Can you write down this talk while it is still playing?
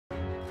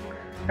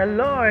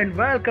Hello and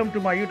welcome to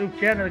my YouTube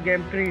channel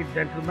Game Tree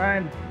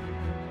Gentlemen.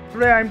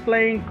 Today I'm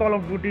playing Call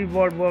of Duty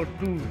World War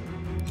II.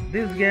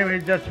 This game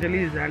is just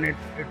released and it's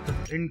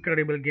an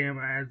incredible game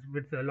as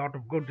with a lot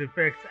of good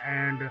effects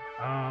and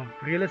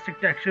realistic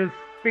textures.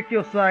 Pick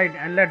your side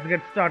and let's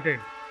get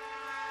started.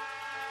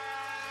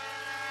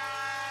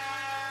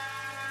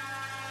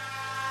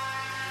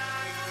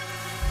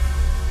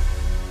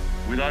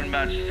 With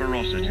unmatched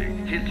ferocity,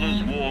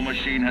 Hitler's war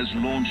machine has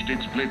launched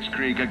its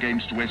blitzkrieg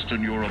against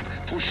Western Europe,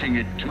 pushing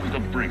it to the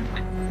brink.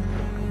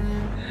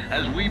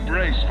 As we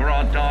brace for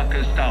our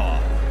darkest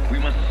hour, we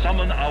must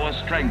summon our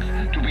strength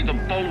to be the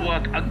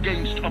bulwark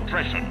against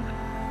oppression.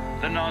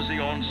 The Nazi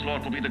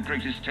onslaught will be the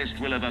greatest test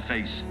we'll ever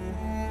face.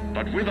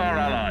 But with our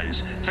allies,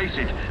 face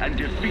it and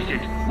defeat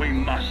it we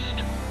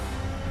must.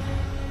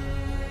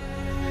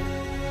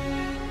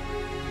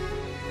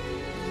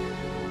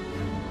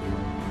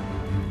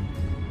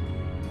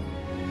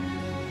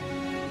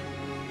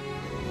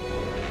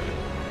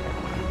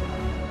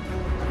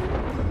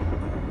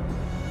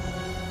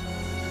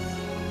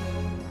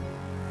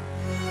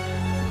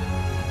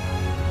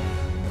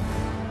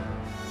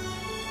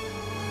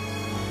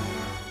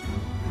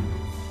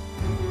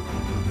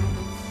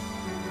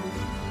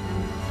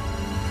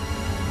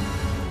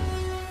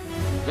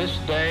 This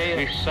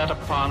day is set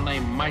upon a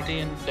mighty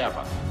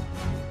endeavor,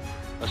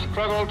 a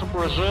struggle to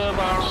preserve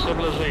our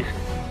civilization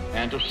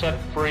and to set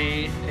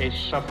free a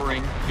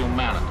suffering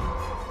humanity.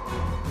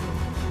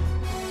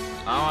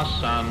 Our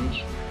sons,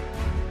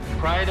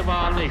 pride of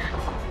our nation,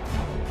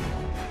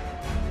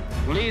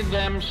 lead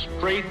them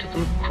straight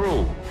and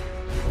true.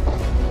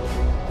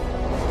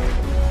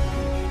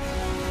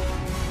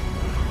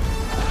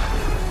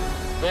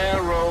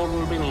 Their road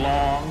will be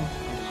long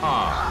and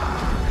hard.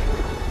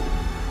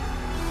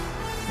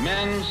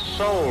 Men's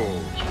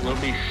souls will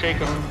be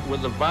shaken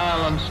with the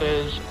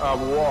violences of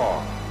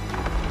war.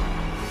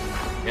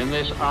 In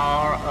this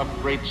hour of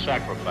great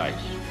sacrifice,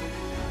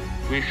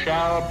 we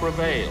shall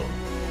prevail.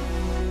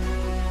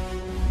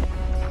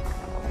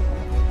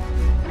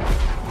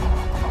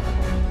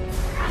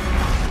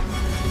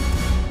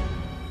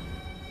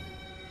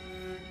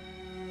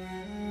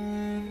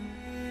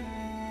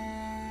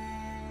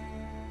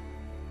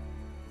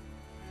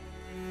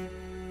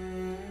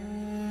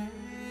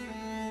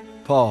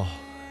 Paul,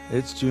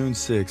 it's June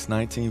 6,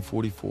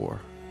 1944.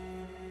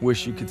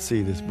 Wish you could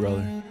see this,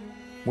 brother.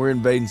 We're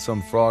invading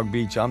some frog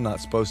beach I'm not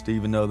supposed to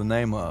even know the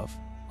name of.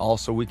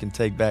 Also, we can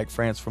take back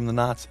France from the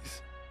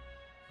Nazis.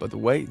 But the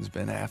waiting's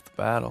been half the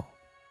battle.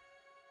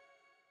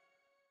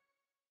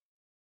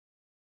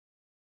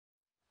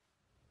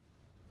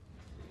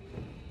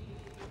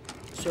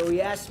 So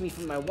he asked me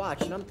for my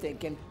watch, and I'm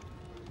thinking,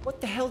 what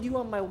the hell do you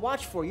want my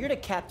watch for? You're the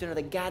captain of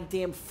the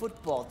goddamn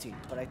football team.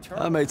 But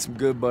I made some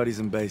good buddies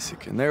in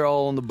basic, and they're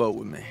all on the boat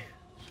with me.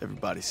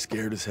 Everybody's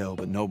scared as hell,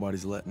 but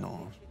nobody's letting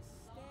on.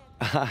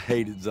 I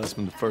hated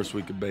Zussman the first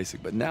week of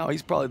basic, but now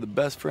he's probably the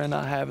best friend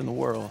I have in the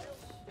world.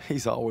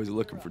 He's always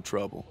looking for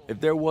trouble. If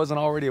there wasn't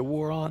already a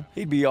war on,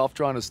 he'd be off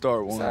trying to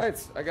start one.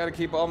 Besides, I gotta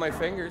keep all my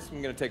fingers.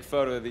 I'm gonna take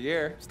photo of the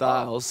year.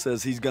 Styles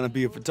says he's gonna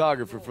be a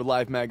photographer for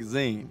Life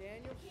magazine.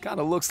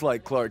 Kinda looks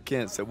like Clark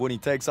Kent said when he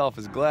takes off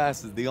his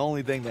glasses, the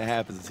only thing that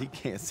happens is he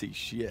can't see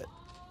shit.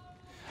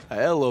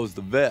 Elo's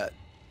the vet,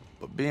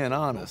 but being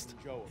honest,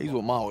 he's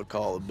what Ma would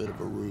call a bit of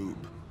a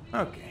rube.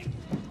 Okay,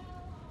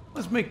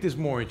 let's make this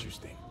more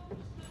interesting.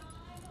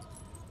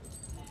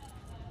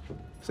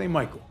 St.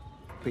 Michael,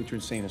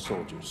 patron saint of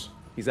soldiers.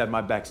 He's had my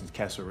back since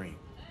Kasserine.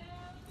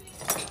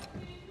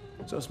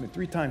 Zussman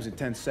 3 times in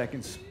 10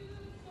 seconds,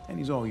 and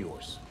he's all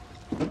yours.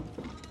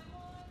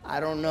 I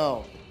don't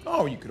know.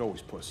 Oh, you could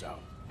always puss out.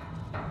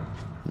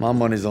 My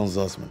money's on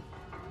Zussman.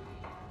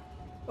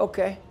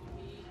 Okay,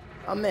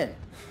 I'm in.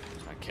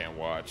 I can't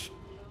watch.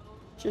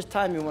 Just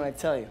time me when I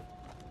tell you.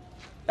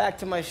 Back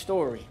to my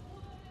story.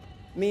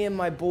 Me and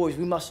my boys,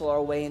 we muscle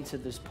our way into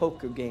this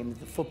poker game that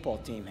the football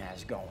team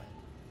has going.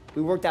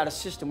 We worked out a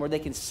system where they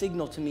can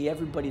signal to me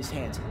everybody's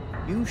hands.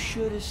 You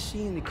should have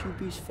seen the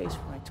QB's face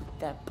when I took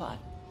that pot.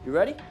 You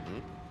ready? Mm-hmm.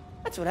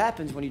 That's what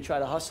happens when you try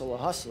to hustle a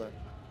hustler.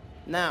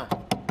 Now,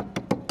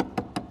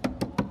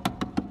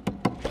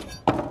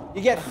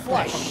 you get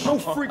flushed. So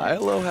freaking...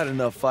 Ilo had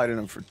enough fight in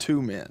him for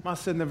 2 men. Ma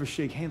said never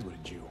shake hands with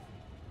a Jew.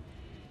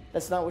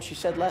 That's not what she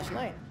said last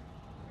night.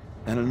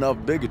 And enough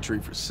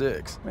bigotry for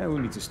 6. Man, who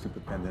needs a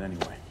stupid pendant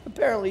anyway?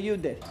 Apparently you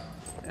did.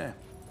 Yeah,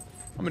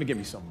 I'm gonna get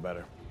me something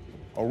better.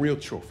 A real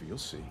trophy, you'll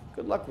see.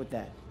 Good luck with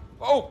that.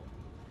 Oh!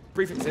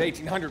 Briefing's at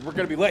 1800. We're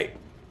gonna be late.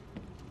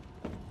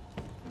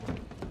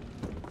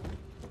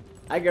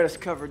 I got us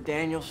covered,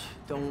 Daniels.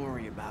 Don't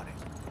worry about it.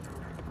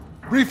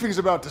 Briefing's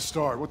about to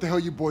start. What the hell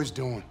you boys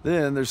doing?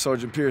 Then there's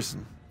Sergeant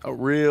Pearson, a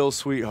real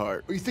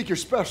sweetheart. Well, you think you're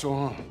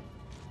special, huh?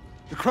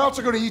 The Krauts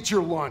are gonna eat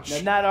your lunch.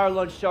 Now, not our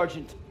lunch,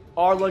 Sergeant.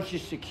 Our lunch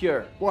is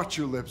secure. Watch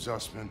your lips,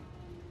 Zussman.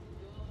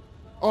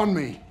 On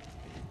me.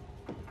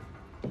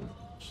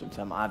 Since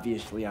I'm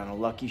obviously on a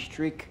lucky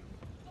streak,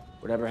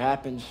 whatever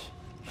happens,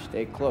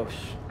 stay close.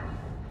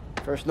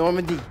 First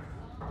Normandy,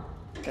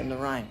 then the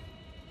Rhine.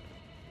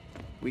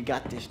 We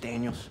got this,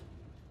 Daniels.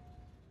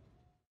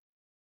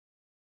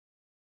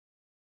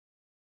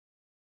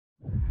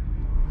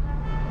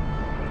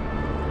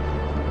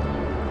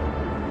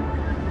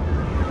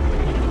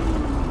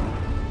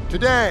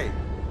 Today,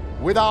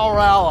 with our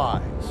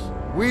allies,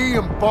 we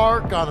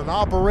embark on an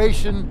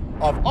operation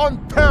of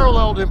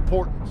unparalleled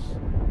importance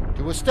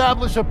to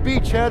establish a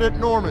beachhead at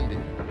Normandy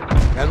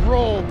and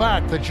roll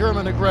back the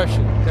German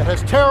aggression that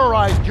has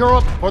terrorized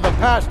Europe for the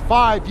past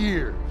 5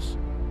 years.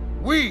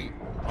 We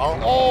are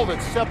all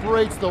that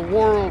separates the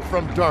world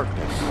from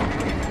darkness.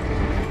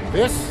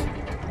 This,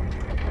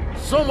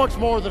 so much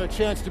more than a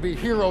chance to be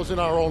heroes in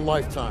our own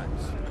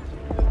lifetimes.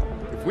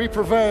 If we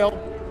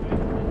prevail,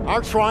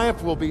 our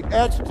triumph will be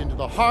etched into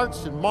the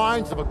hearts and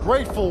minds of a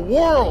grateful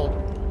world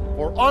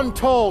for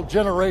untold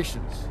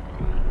generations.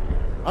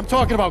 I'm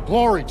talking about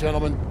glory,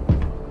 gentlemen.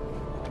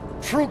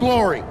 True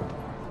glory.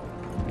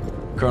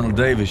 Colonel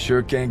Davis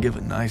sure can give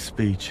a nice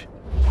speech.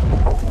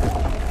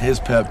 His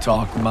pep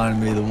talk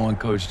reminded me of the one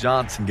Coach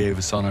Johnson gave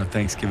us on our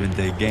Thanksgiving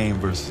Day game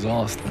versus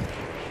Austin.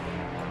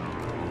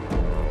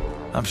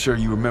 I'm sure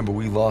you remember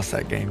we lost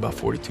that game by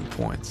 42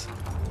 points.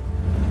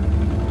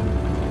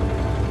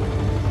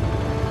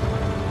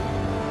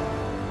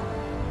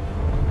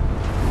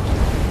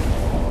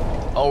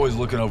 Always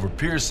looking over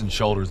Pearson's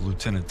shoulders,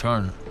 Lieutenant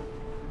Turner.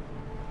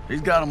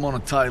 He's got him on a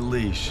tight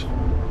leash,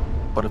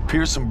 but if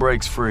Pearson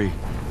breaks free,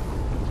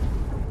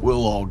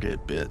 we'll all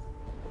get bit.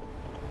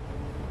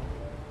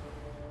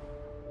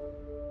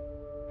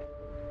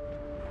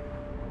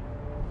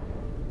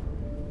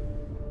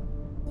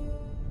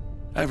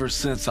 Ever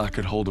since I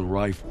could hold a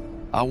rifle,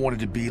 I wanted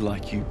to be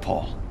like you,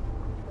 Paul.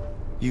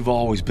 You've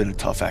always been a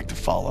tough act to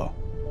follow,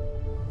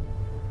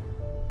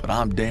 but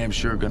I'm damn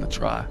sure gonna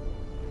try.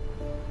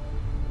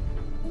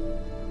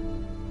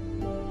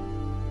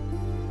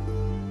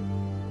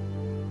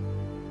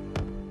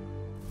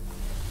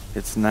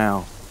 It's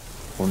now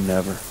or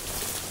never.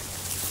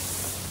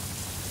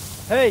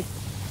 Hey,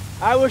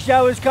 I wish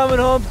I was coming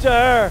home to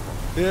her.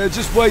 Yeah,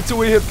 just wait till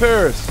we hit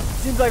Paris.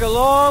 Seems like a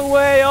long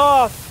way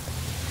off.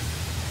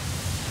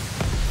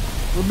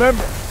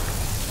 Remember,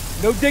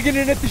 no digging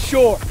in at the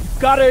shore. You've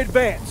got to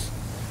advance.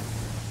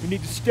 You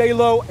need to stay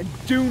low and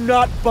do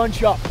not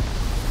bunch up.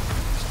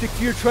 Stick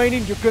to your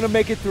training, you're gonna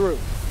make it through.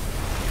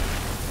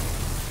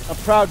 I'm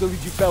proud to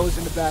lead you fellas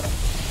into battle.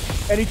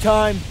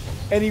 Anytime,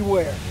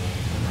 anywhere.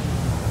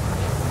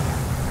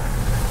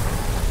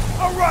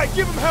 All right,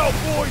 give him hell,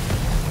 boys!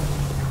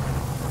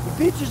 The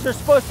beaches are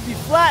supposed to be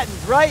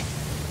flattened, right?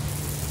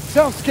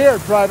 Sound scared,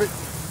 Private.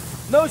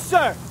 No,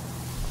 sir.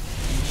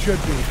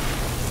 Should be.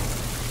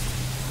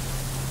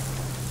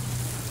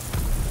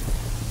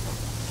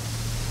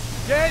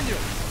 Daniel,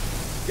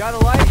 got a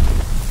light?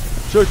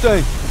 Sure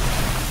thing.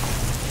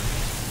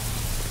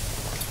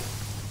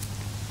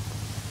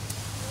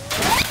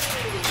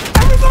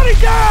 Everybody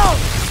down!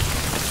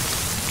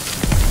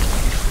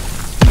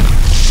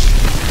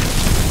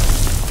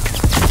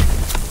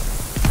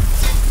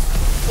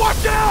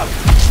 Watch out!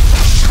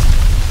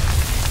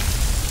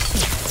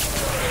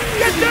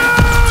 Get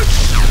down!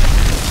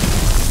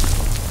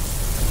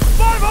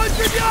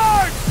 500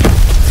 yards!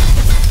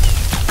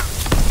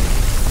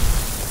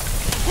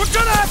 We're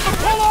gonna have to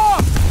pull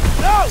off!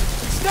 No!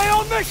 Stay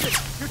on mission!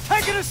 You're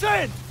taking us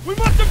in! We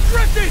must have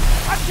drifted!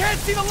 I can't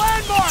see the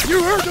landmark!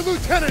 You heard the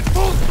lieutenant!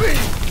 Full speed!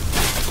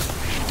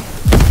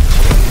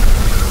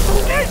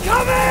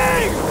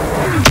 Incoming!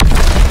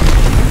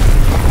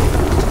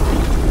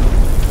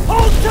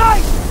 Hold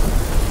tight!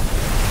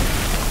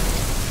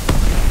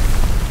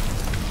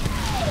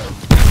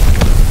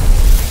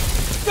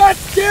 God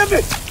damn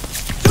it!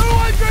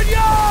 200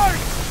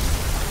 yards!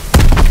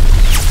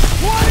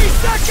 20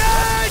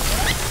 seconds!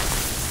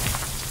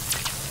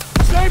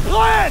 Same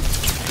plan!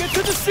 Get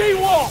to the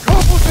seawall!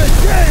 Corporal's in,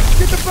 James!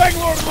 Get the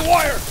Bangalore to the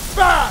wire!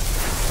 Fast!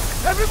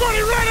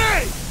 Everybody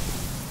ready!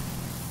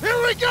 Here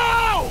we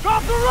go!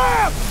 Drop the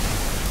ramp!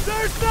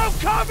 There's no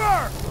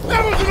cover!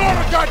 That was an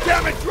order,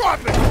 goddammit!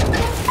 Drop it!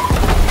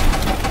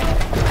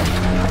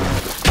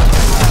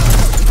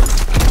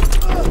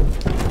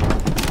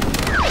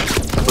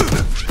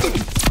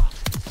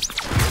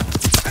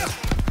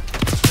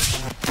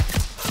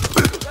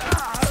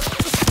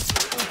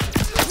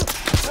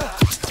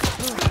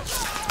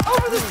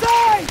 Over the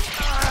side!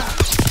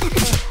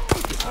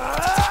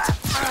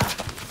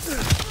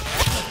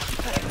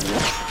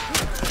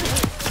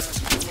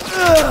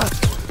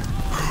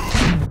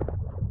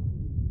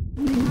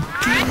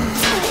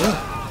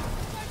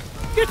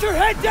 Get your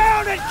head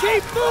down and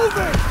keep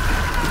moving!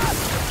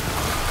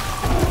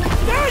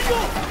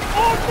 Daniel!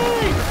 On me!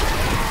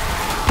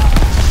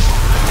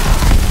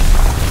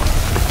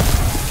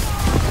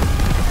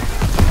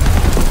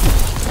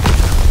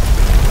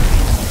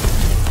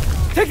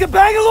 Take the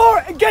Bangalore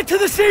and get to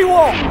the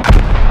seawall! We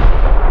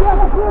have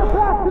a clear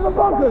path to the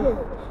bunker!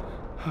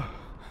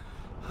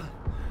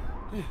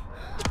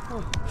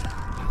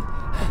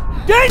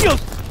 Daniel!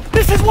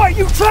 This is what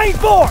you trained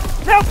for!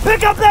 Now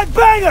pick up that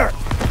banger!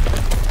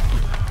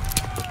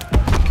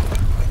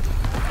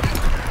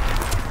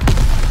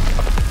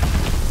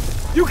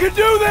 You can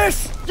do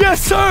this!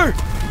 Yes, sir!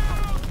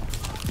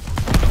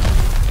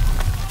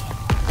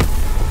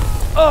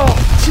 Oh,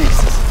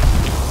 Jesus!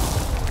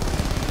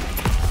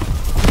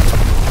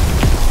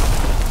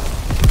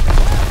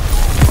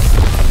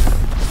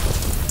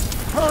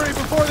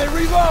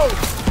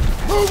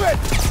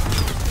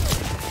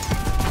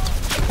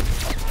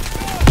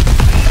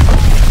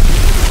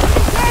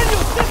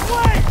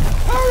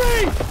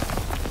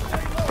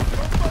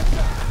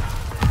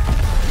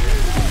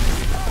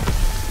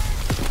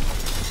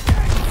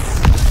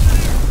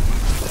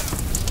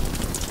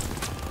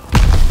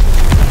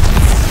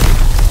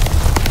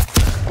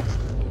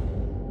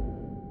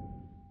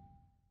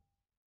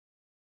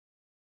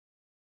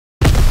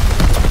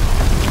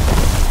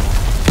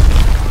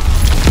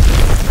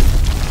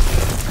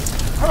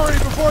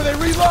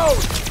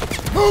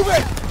 Move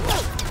it!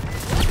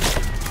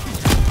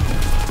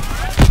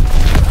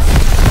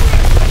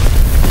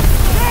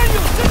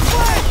 Daniel, this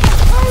way!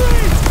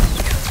 Hurry!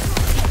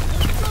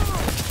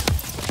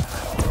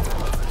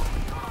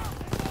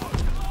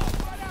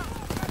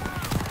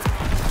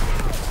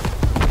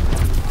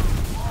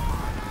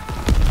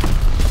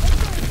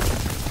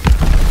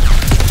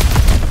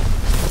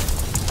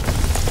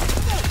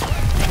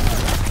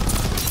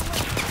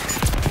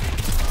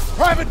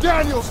 Private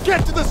Daniels,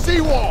 get to the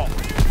seawall!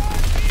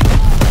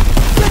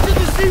 Get to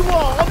the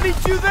seawall! I'll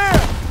meet you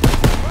there!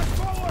 Rush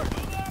forward!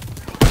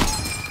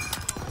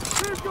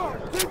 Rear guard!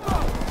 Keep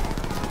up!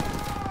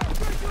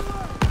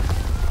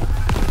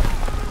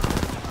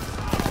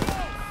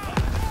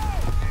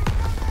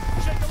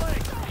 Check the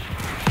leg!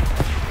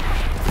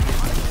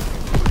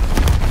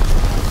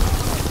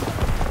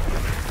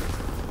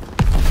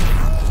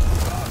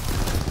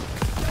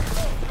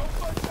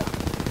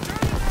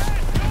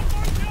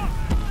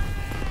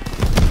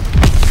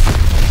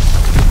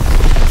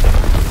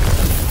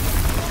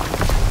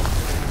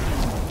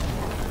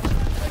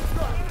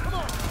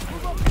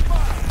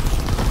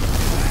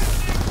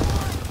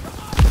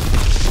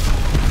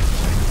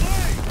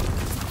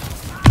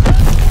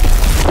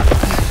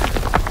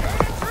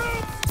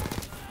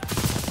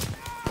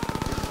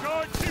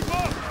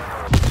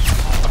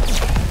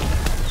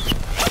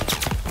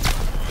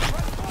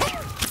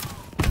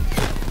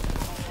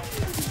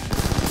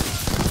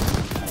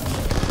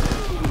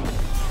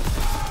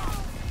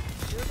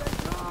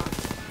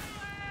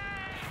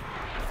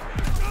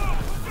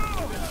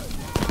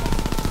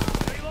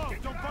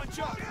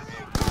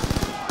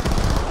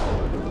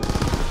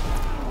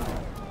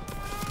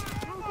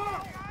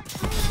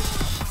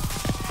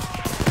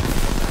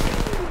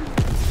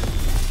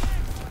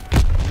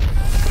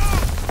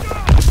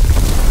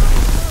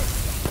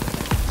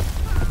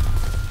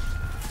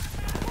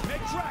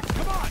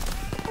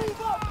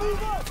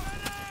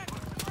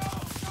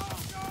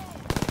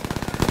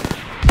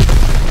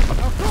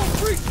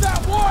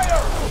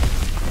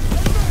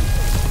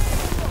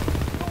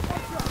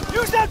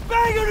 Use that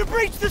banger to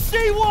breach the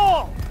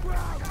seawall!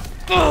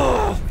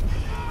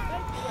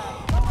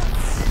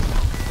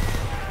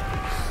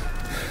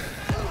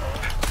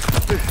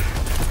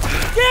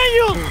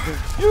 Daniel!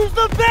 Use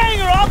the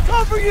banger! I'll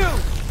cover you!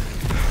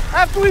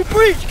 After we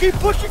breach, keep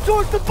pushing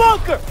towards the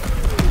bunker!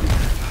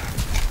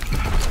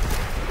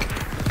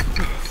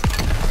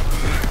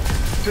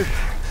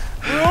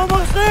 We're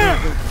almost there!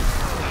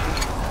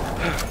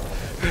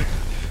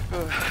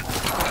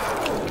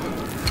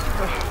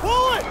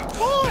 Pull it!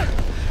 Pull it!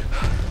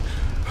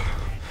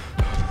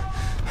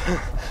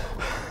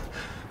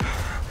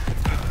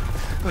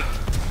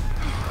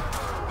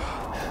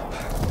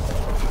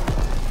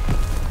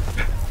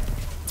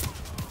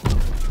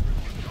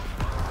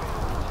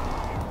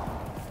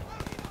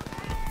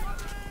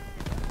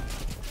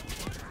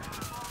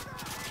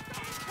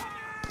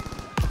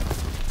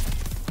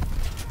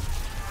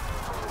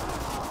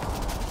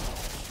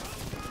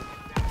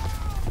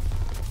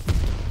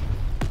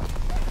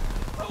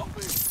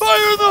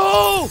 Fire in the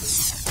hole!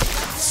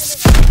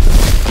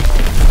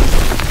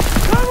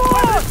 Come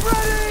on! It's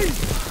ready!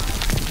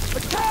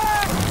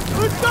 Attack!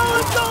 Let's go,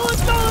 let's go,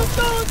 let's go, let's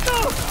go, let's go!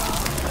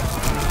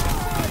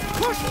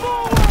 Push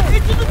forward!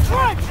 Into the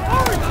trench!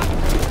 Hurry!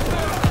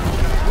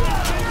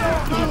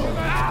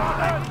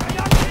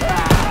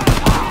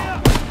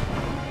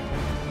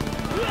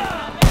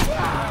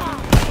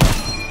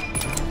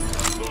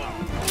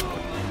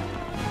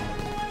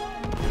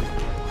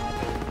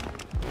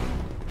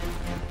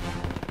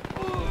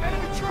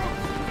 Enemy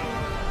troops!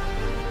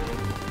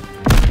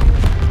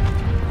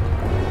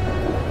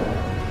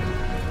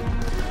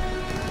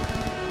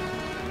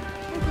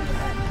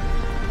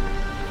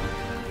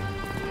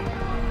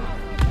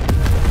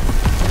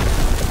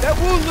 That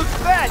wound looks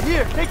bad.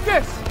 Here, take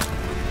this.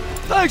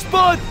 Thanks,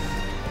 bud!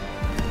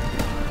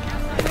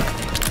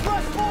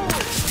 Press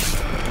forward.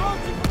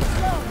 Approaching from the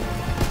south.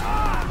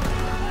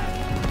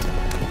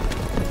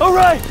 All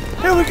right,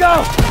 here we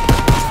go!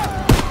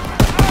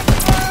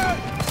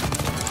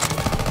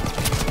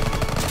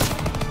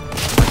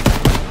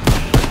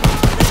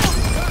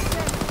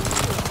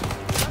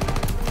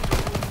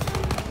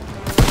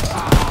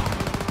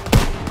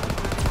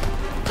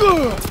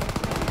 Good!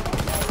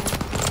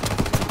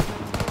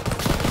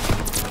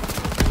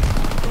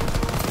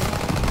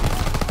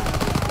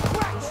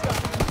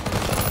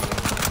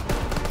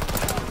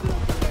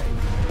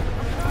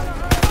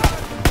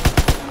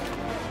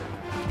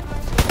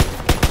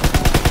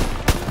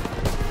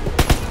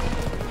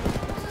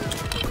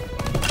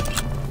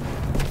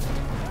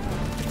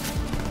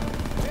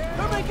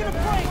 They're making a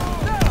break.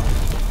 Now.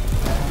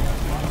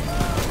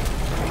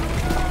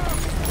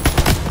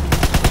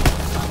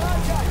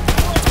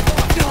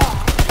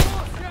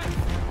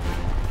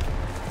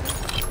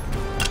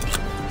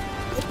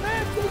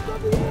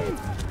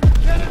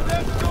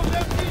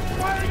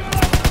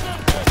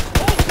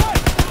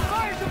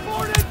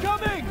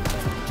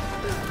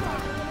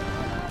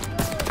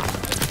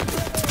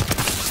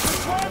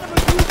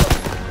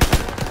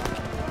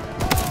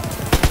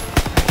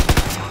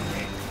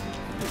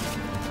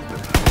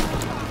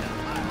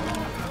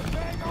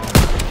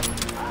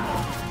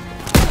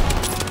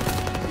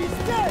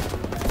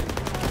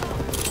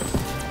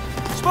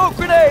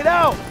 Grenade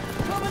out!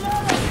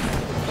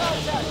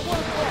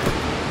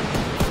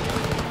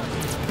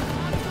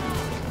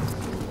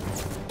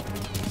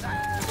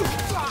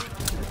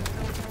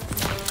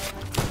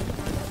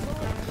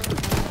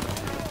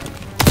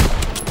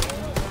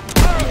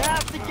 We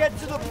have to get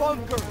to the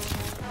bunker.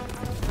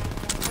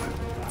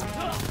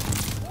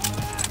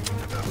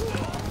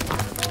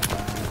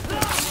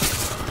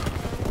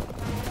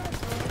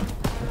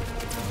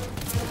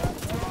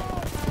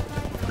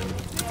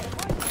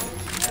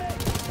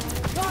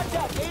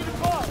 Contact, 8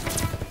 above.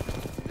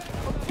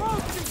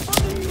 Approaching from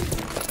the east.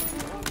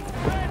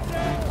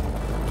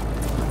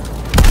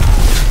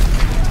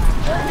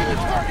 Target the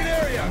target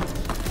area!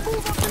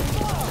 Move up and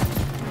fly.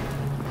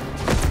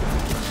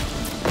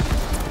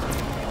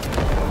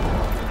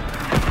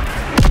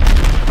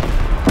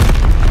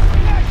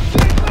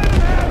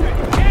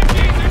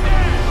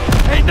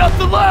 Ain't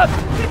nothing left!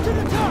 Get to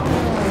the top.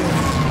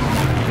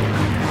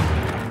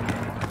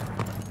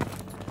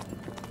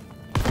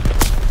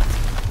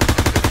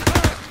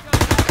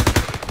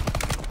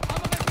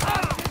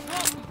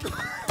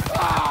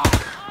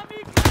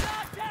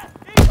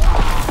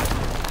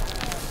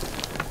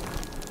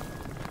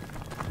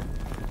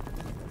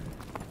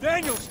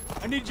 Daniels,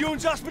 I need you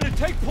and Zussman to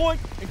take point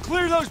and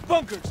clear those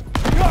bunkers.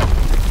 Go!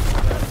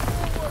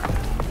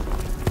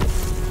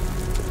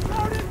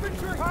 Start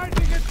infantry!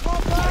 Hiding in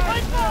combat!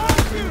 Right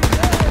behind you!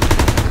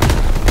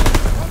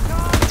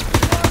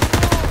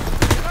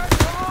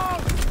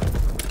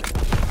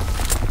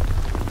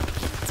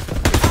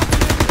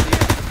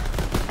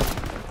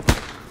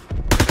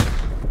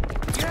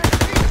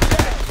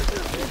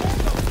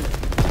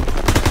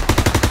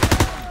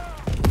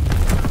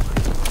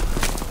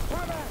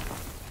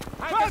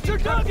 Faster,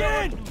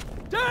 Duncan!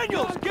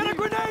 Daniels, get a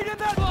grenade in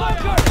that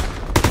bunker!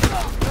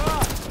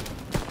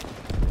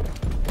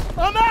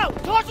 I'm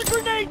out! Toss a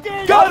grenade,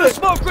 Daniel! Got a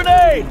smoke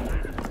grenade!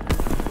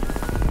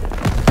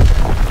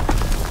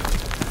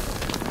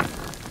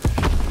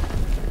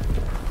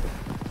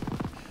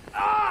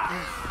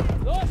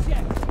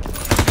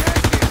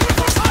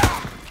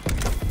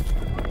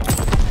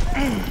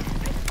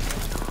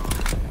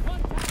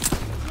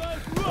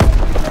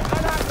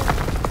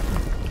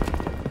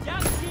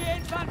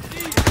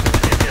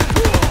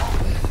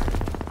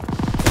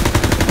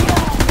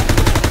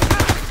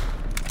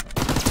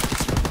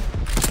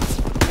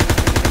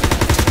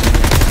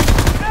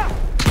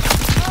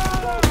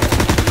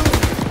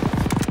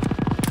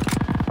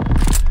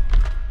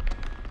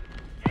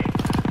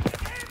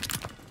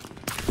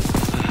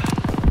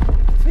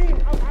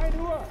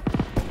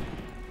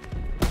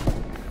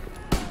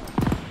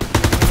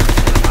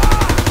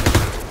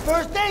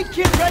 First aid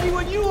kit ready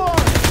when you are!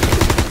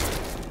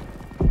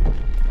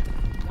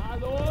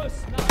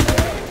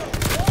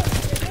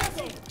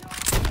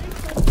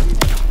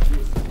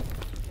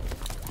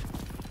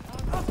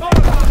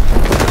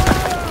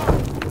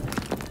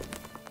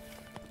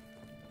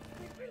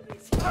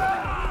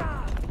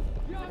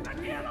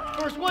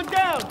 First one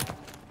down!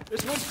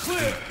 This one's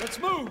clear. Let's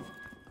move.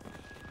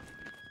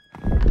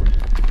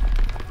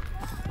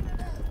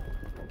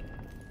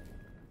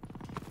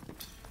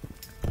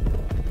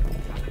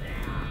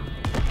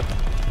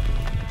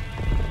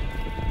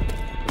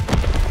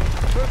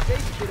 First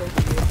aid kit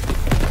over here.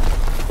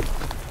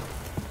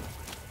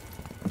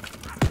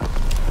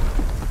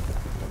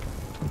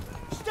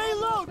 Stay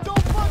low,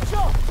 don't punch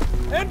up!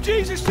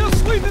 MGs are still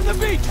sweeping the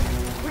beach.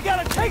 We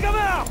gotta take them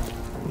out.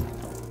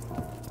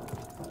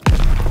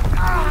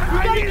 We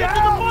gotta get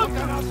to the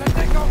bunker!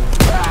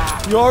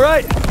 You all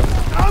right?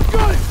 I'm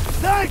good.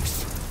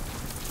 Thanks.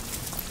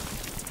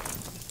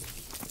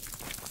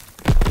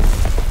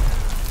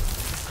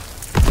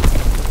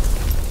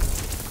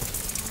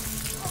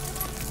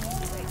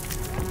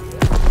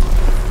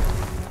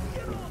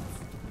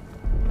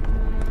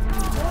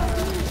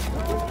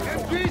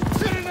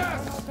 MG's hitting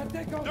us!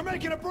 They're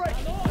making a break!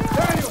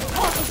 Daniel,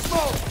 off the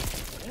smoke!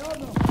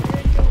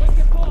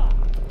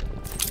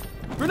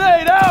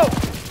 Grenade out.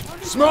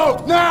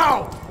 Smoke,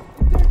 now!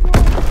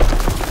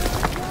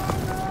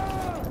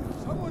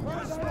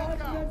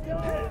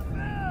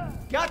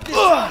 Got this,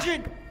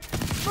 Sergeant!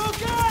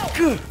 Smoke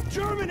out!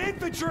 German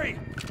infantry.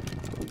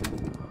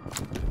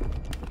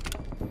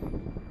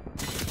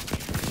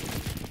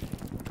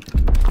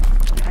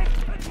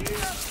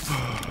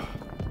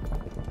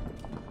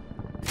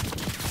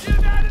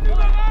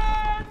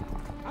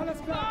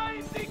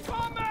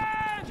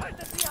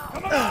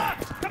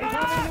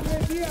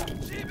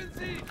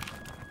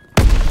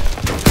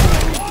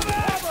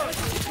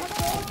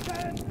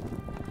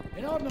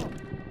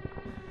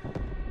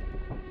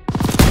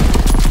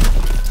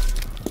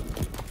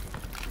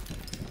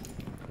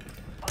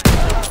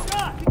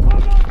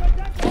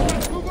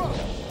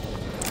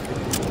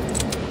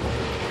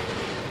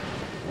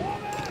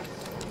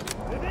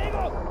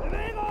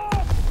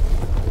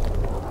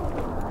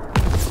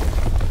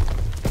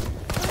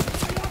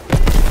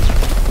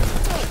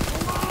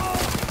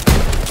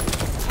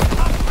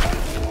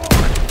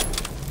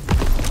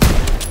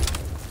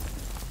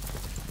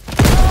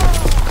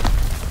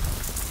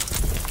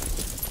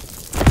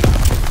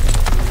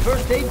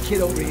 aid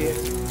kit over here.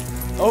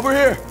 Over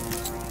here.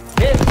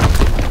 Hit.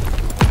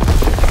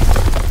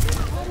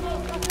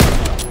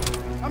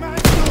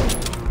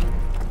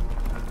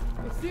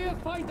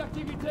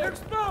 Feindaktivität!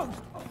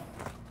 Exposed!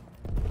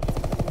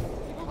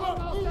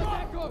 Aus der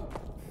Deckung!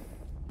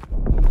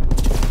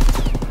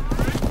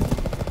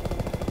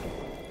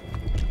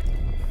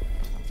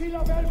 Ziel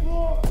auf 11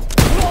 Uhr!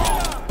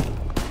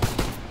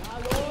 Na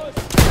los!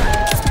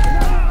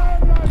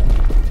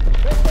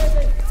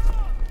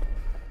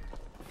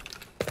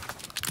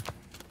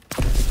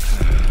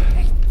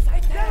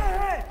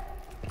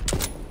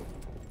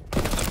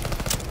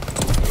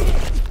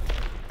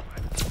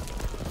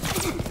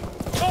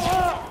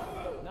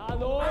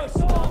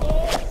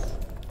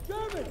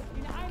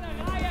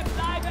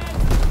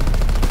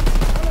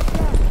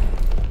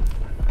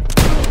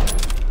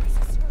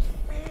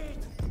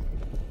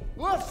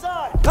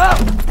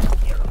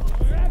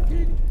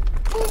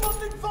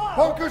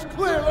 Bunker's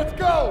clear, let's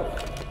go!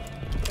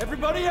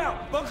 Everybody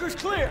out! Bunker's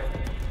clear!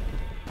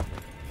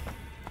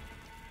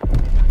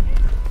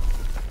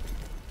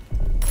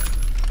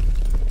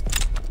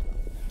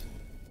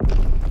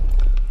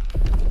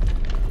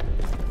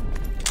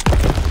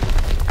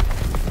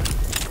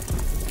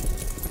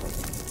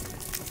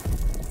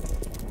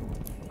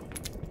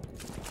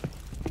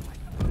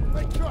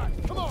 Make track,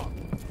 come on!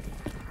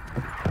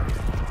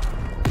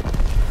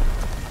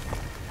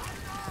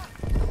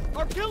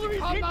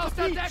 Artillery's hit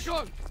the beach!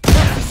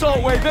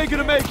 Assault wave ain't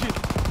gonna make it.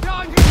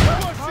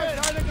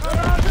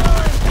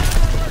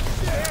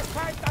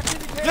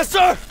 Yes,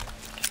 sir!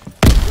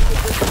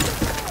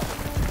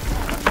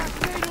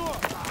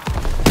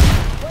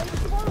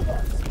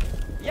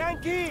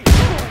 Yankee!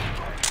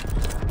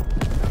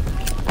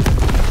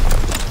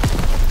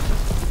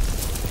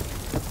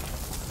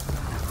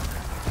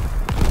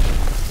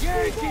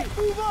 Yankee!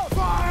 Move up!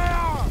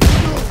 Fire!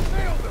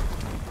 Nailed him!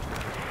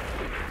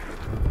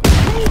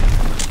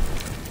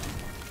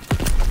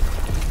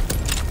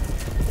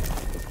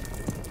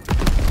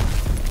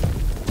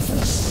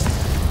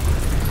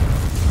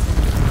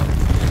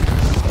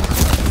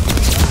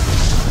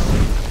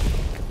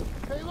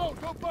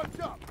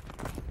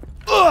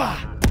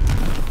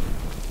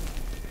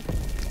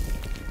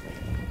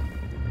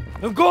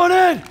 I'm going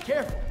in!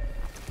 Careful!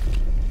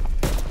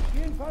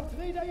 Die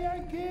Infanterie der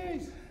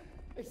Yankees!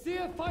 Ich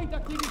sehe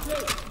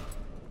Feindaktivität!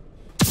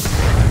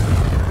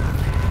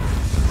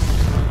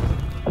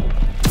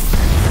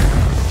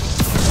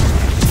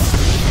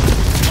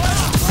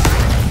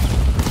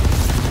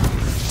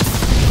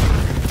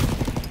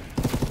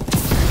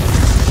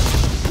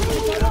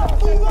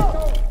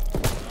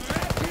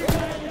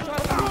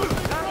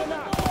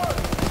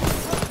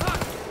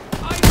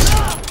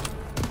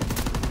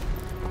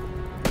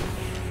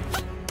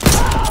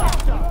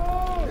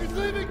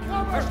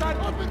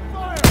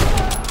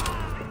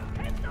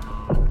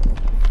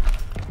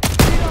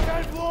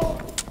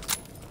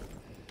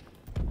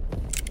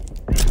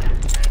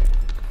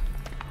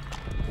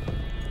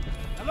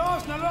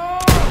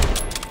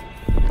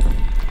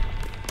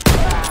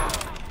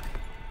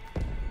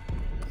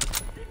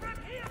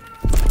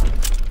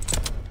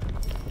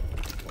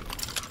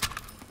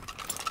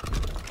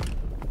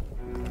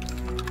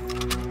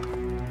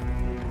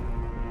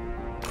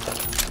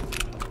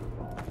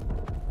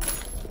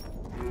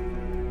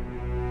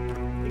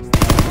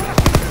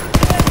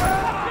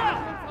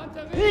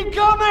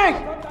 Incoming!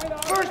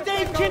 First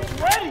aid kit's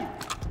ready!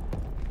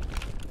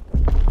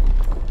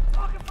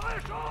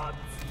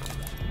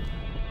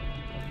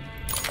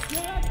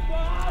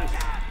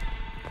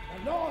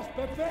 Los,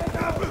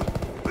 perfetto!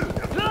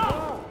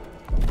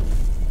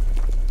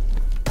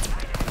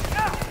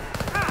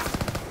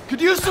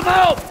 Could use some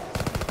help!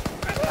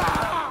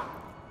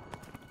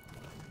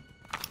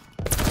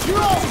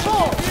 You're all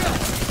full!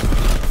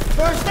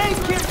 First aid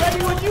kit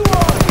ready when you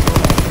are!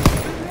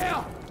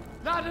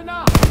 Not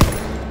enough!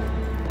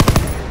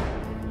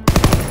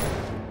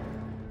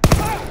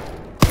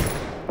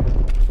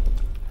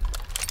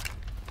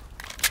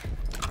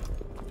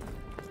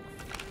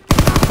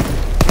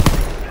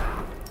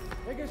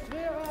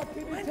 Registriere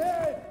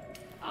Aktivität!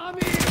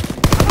 Army!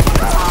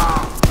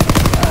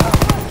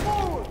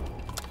 Forward!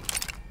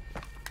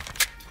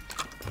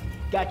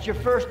 Got your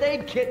first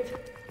aid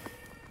kit.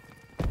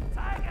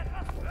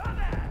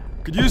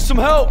 Could use some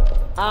help!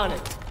 On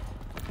it.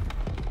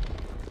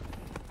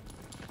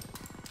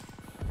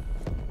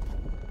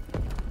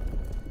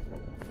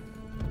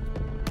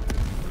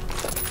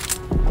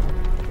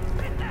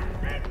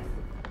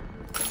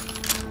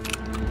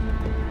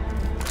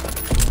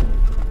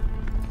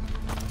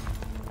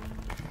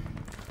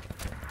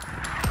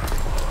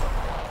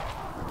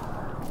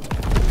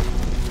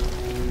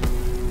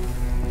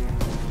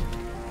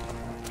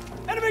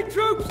 Enemy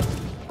troops!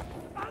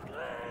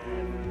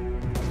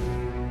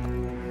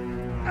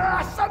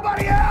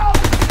 Somebody else!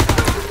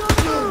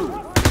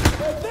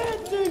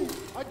 Advancing!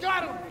 I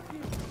got him!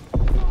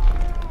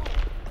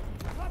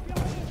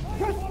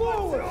 Press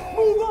forward!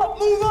 Move up!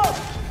 Move up!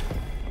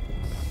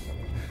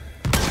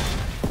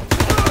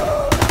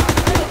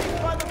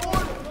 By the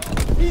border.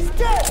 He's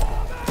dead!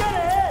 Get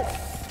ahead!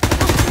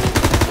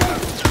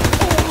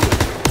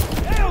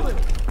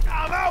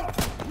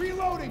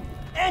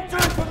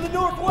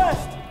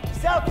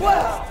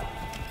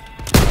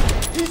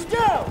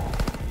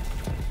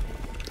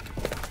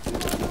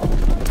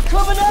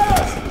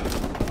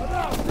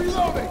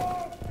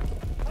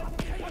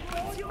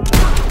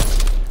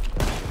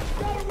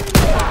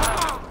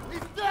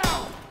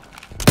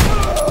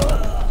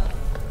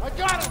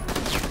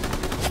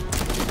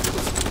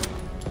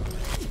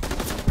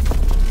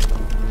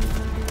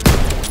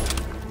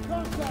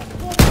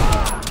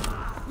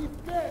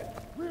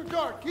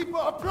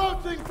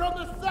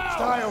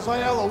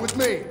 Miles Aiello with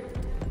me.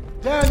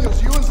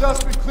 Daniels, you and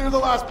Zussman clear the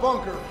last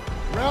bunker.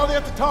 Rally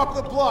at the top of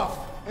the bluff.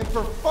 And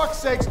for fuck's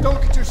sakes,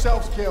 don't get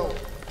yourselves killed.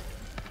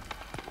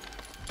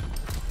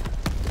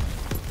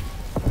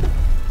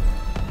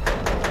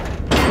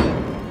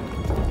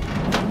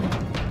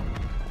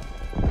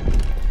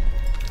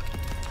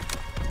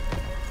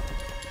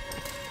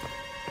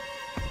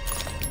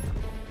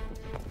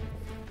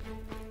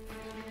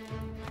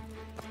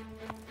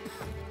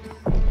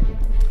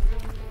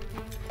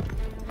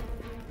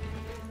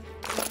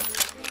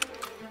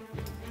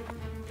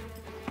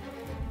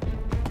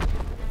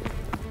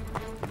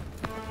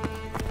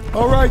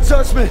 All right,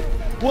 Zussman,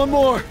 one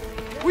more.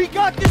 We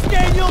got this,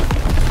 Daniel!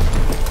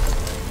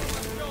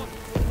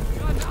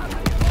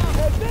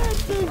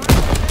 Advancing!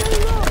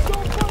 Stay low,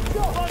 don't bump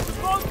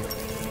up!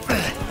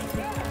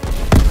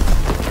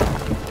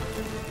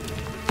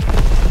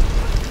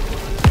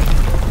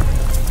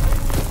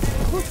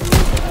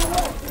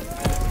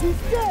 He's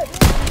dead!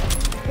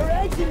 They're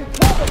exiting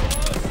cover!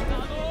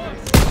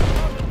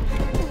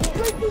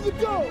 Straight through the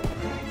door!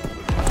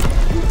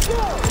 He's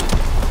dead!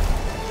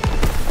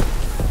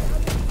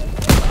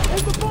 In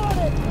the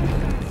bonnet!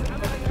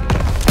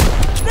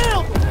 Now!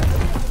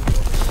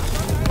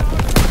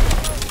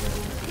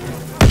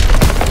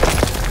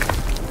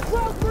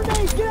 Ground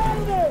grenade, get out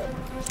of there!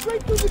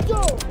 Straight through the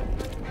door!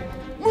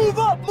 Move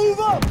up, move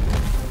up!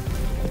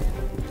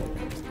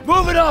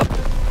 Move it up!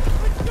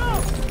 Let's go!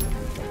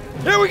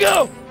 Here we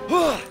go!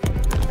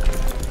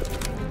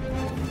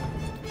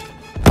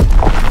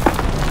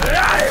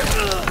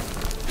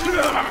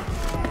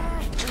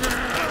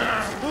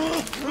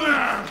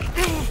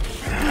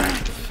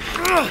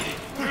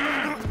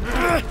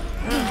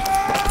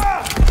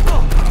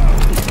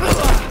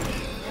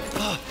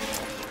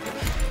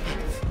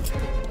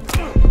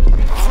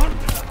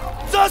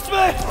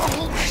 Zussman!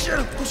 Oh shit,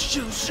 oh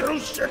shit, oh shit, oh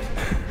shit.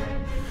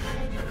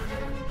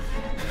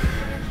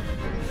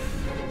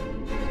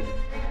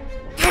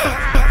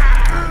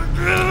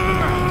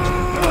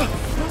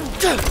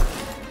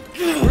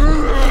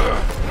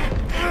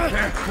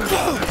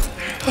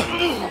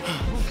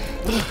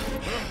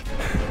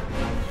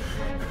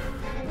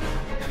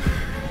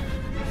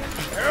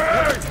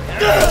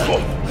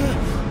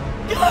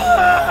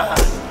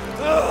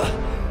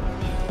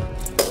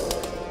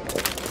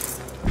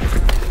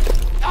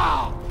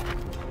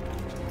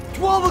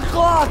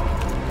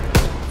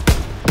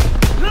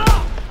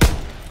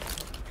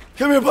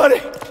 Come here, buddy.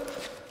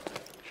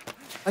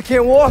 I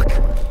can't walk.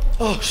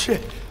 Oh,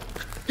 shit.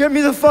 Get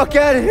me the fuck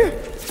out of here.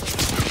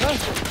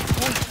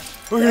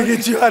 We're gonna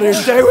get you out of here.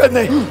 Stay with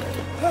me.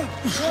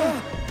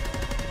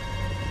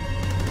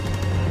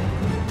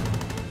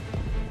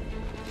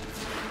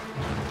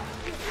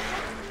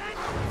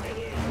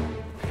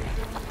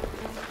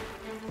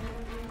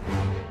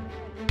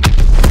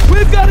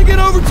 We've got to get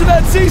over to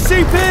that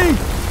CCP.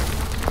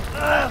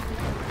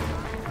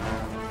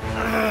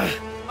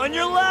 On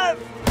your left.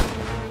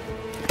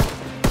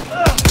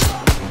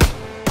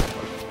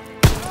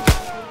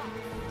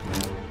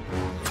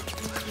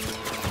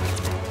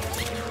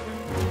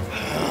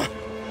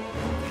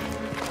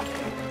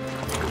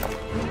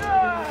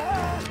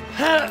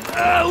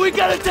 We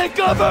gotta take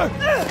cover!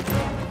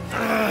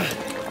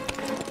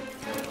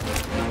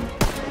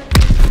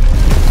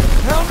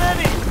 How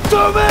many?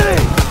 Too many!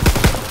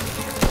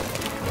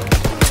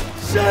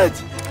 Shit!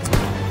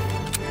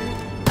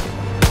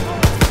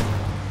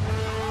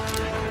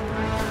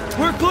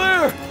 We're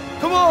clear!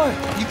 Come on!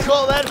 You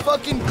call that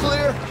fucking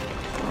clear?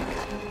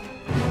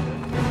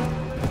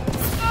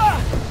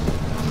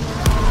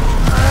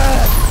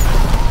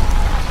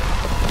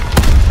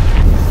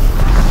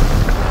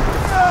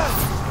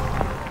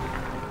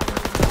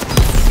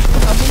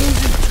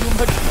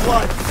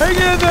 Hang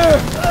in there!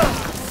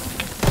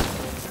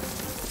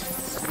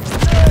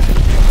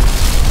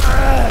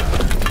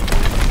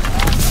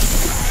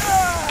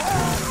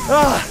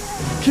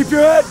 Keep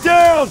your head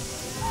down!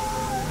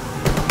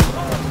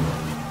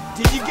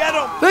 Did you get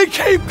him? They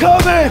keep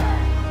coming!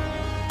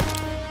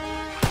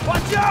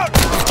 Watch out!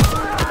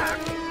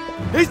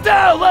 He's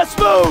down! Let's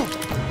move!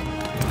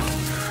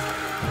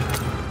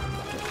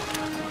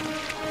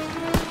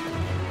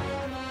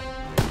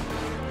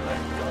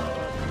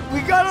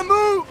 We gotta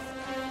move!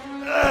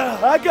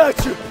 I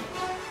got you!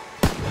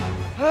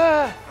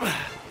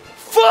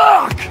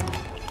 Fuck!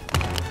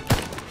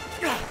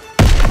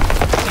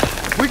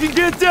 We can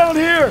get down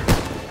here!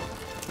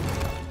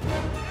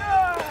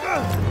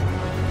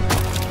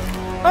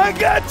 I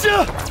got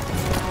you!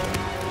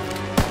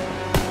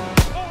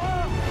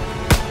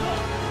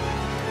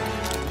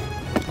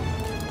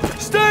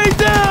 Stay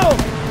down!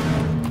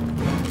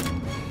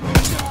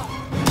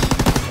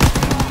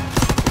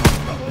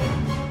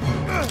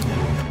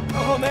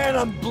 Oh man,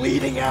 I'm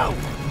bleeding out.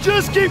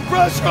 Just keep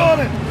pressure on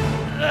it!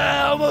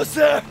 Almost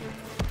there!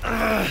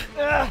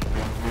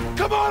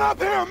 Come on up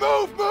here!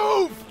 Move!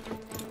 Move!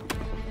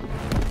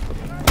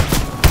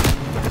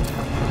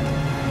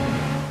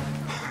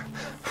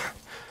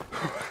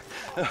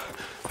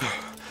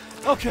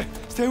 Okay,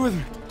 stay with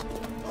me.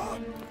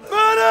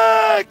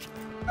 Medic!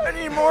 I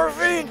need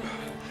morphine.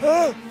 You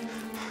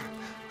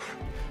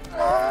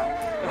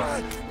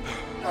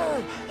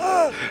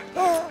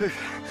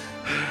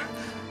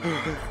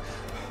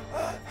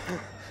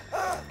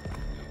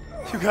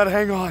gotta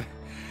hang on.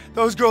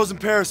 Those girls in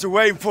Paris are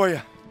waiting for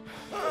you.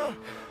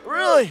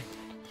 Really?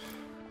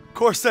 Of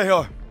course they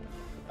are.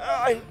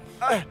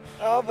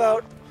 How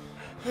about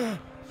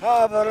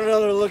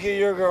another look at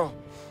your girl?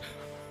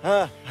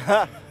 Huh?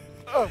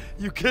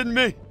 You kidding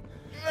me?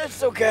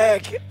 It's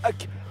okay. I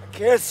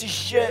can't see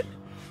shit.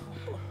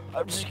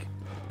 I'm just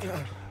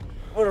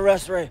gonna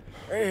rest right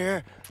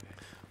here.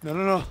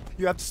 No.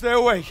 You have to stay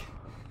awake.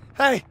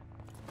 Hey!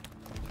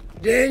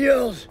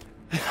 Daniels,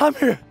 I'm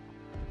here.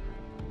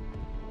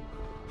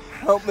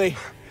 help me.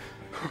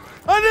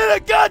 I need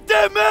a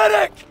goddamn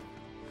medic!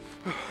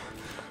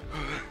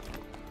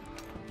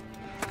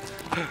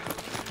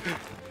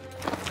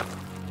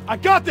 I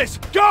got this!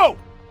 Go!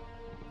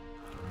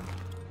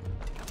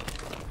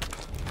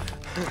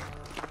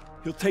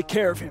 You'll take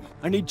care of him.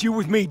 I need you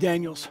with me,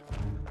 Daniels.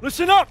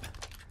 Listen up!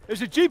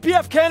 There's a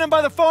GPF cannon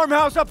by the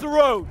farmhouse up the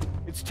road.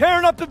 It's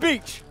tearing up the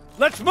beach.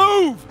 Let's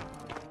move!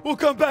 We'll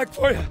come back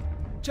for you.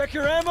 Check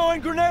your ammo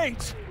and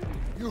grenades.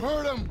 You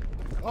heard him.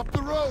 Up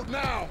the road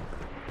now.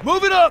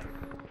 Move it up!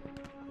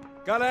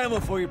 Got ammo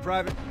for you,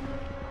 Private.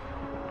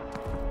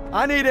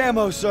 I need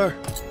ammo, sir.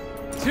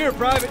 It's here,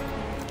 Private.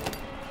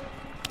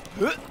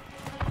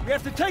 We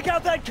have to take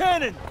out that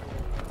cannon!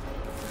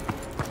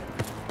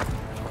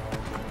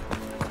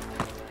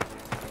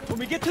 When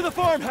we get to the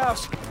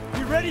farmhouse,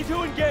 be ready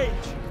to engage.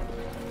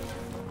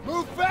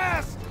 Move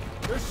fast!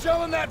 They're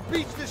shelling that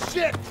beach to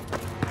shit!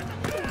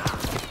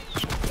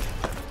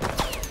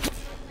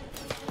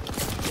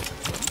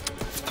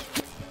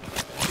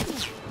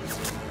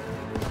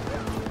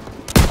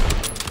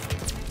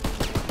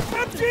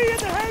 MG in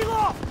the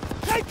hayloft!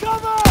 Take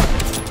cover!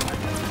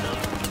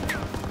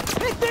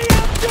 Hit the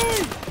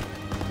MG!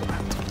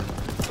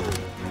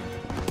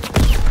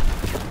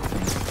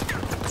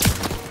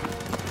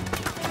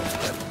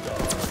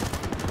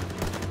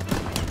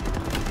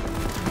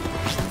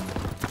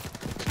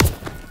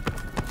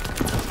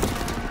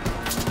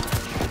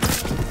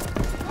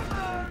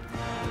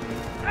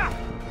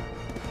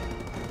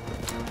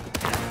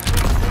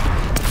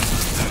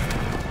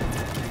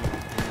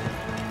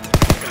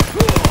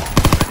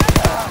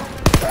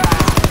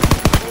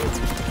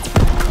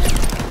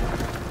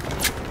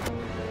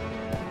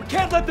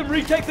 Can't let them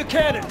retake the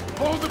cannon!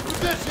 Hold the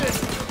position!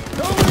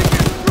 Nobody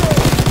gets through!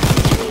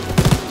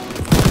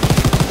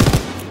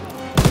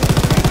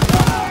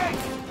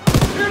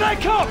 Here they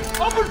come!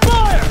 Open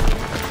fire!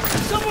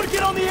 Someone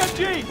get on the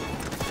MG!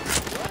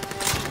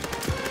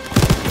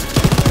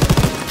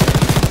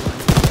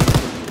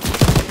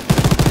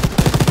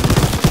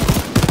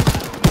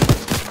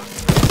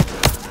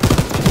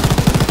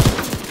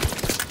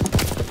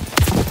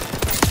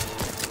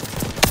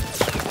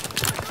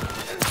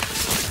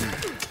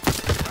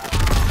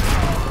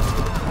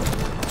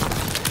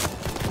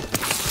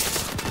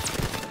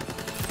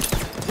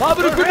 Lob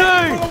it a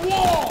grenade! For the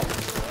wall!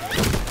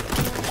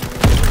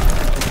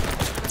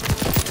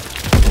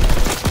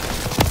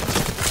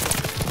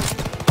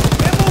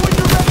 Ammo when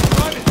you're ready,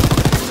 Private!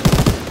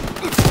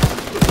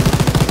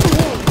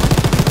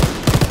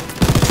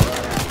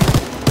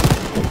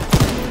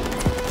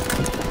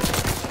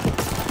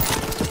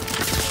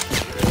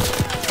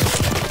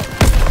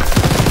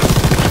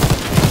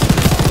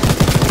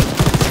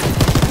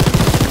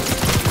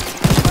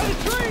 By the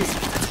trees!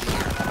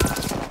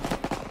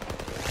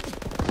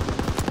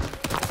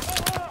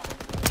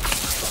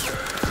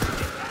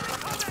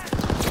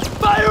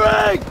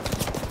 Firing!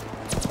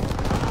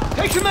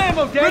 Take some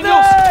ammo, Daniels!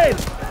 Grenade!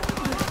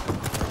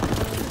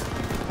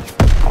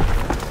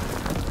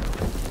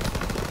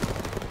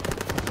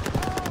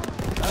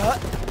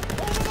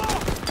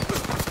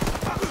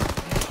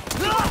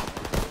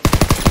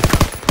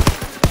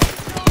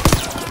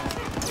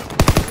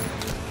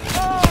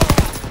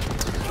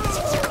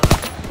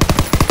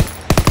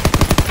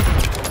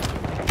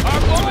 Our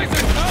boys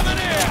are coming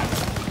in!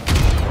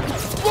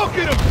 Look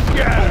at him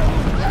scatter!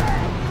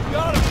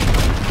 Got him!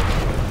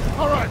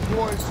 All right,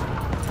 boys.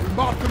 We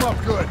mopped them up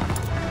good.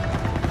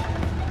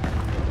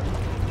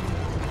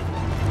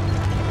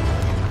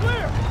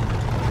 Clear!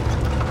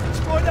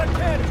 Destroy that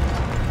cannon!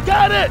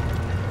 Got it!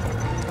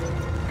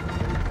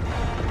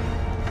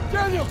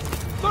 Daniel!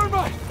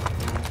 Thermite!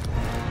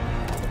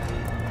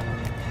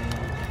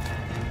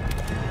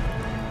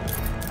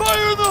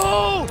 Fire in the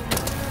hole!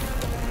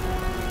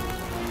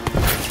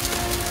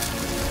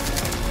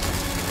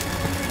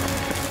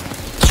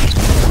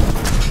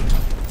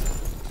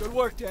 Good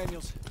work,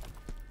 Daniels.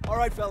 All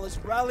right, fellas,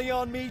 rally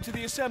on me to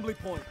the assembly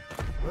point.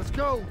 Let's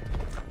go.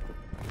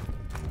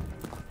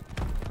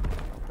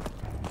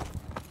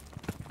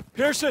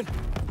 Pearson,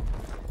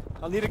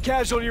 I'll need a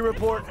casualty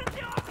report.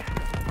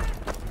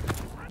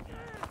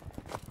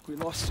 We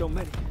lost so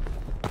many.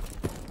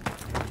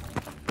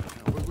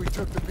 We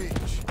took the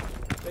beach.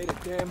 Paid a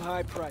damn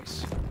high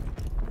price.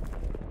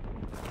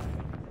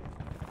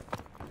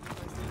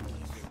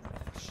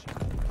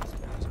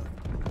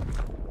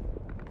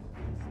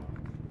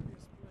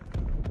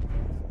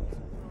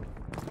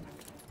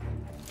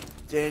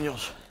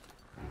 Daniels.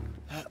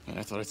 Man,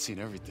 I thought I'd seen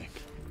everything.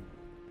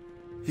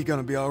 He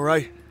gonna be all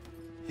right?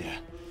 Yeah,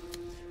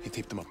 he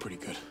taped him up pretty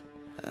good.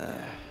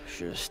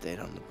 Should have stayed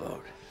on the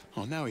boat.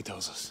 Oh, now he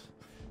tells us.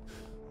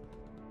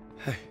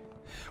 Hey,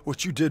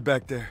 what you did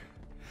back there,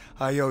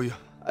 I owe you.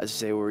 I'd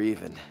say we're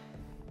even.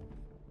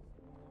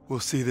 We'll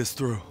see this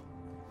through.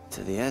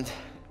 To the end?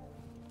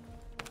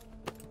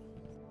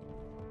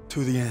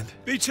 To the end.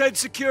 Beachhead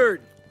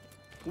secured.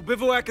 We'll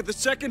bivouac at the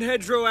second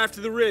hedgerow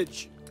after the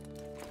ridge.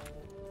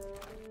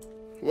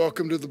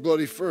 Welcome to the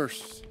Bloody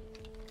First.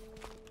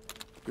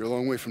 You're a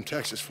long way from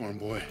Texas, farm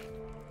boy.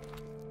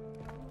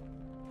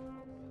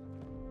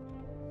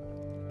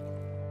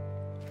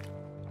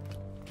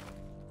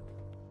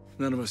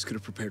 None of us could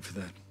have prepared for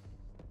that.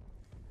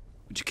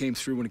 But you came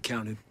through when it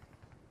counted.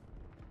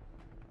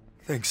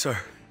 Thanks, sir.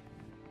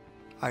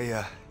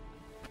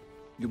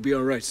 You'll be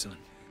all right, son.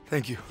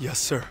 Thank you. Yes,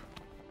 sir.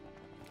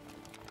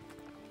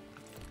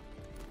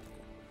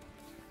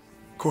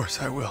 Of course,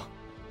 I will.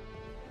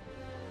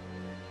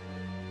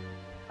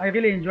 I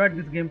really enjoyed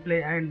this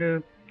gameplay,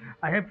 and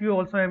I hope you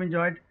also have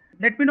enjoyed.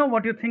 Let me know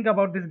what you think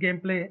about this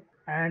gameplay,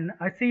 and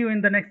I see you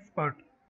in the next part.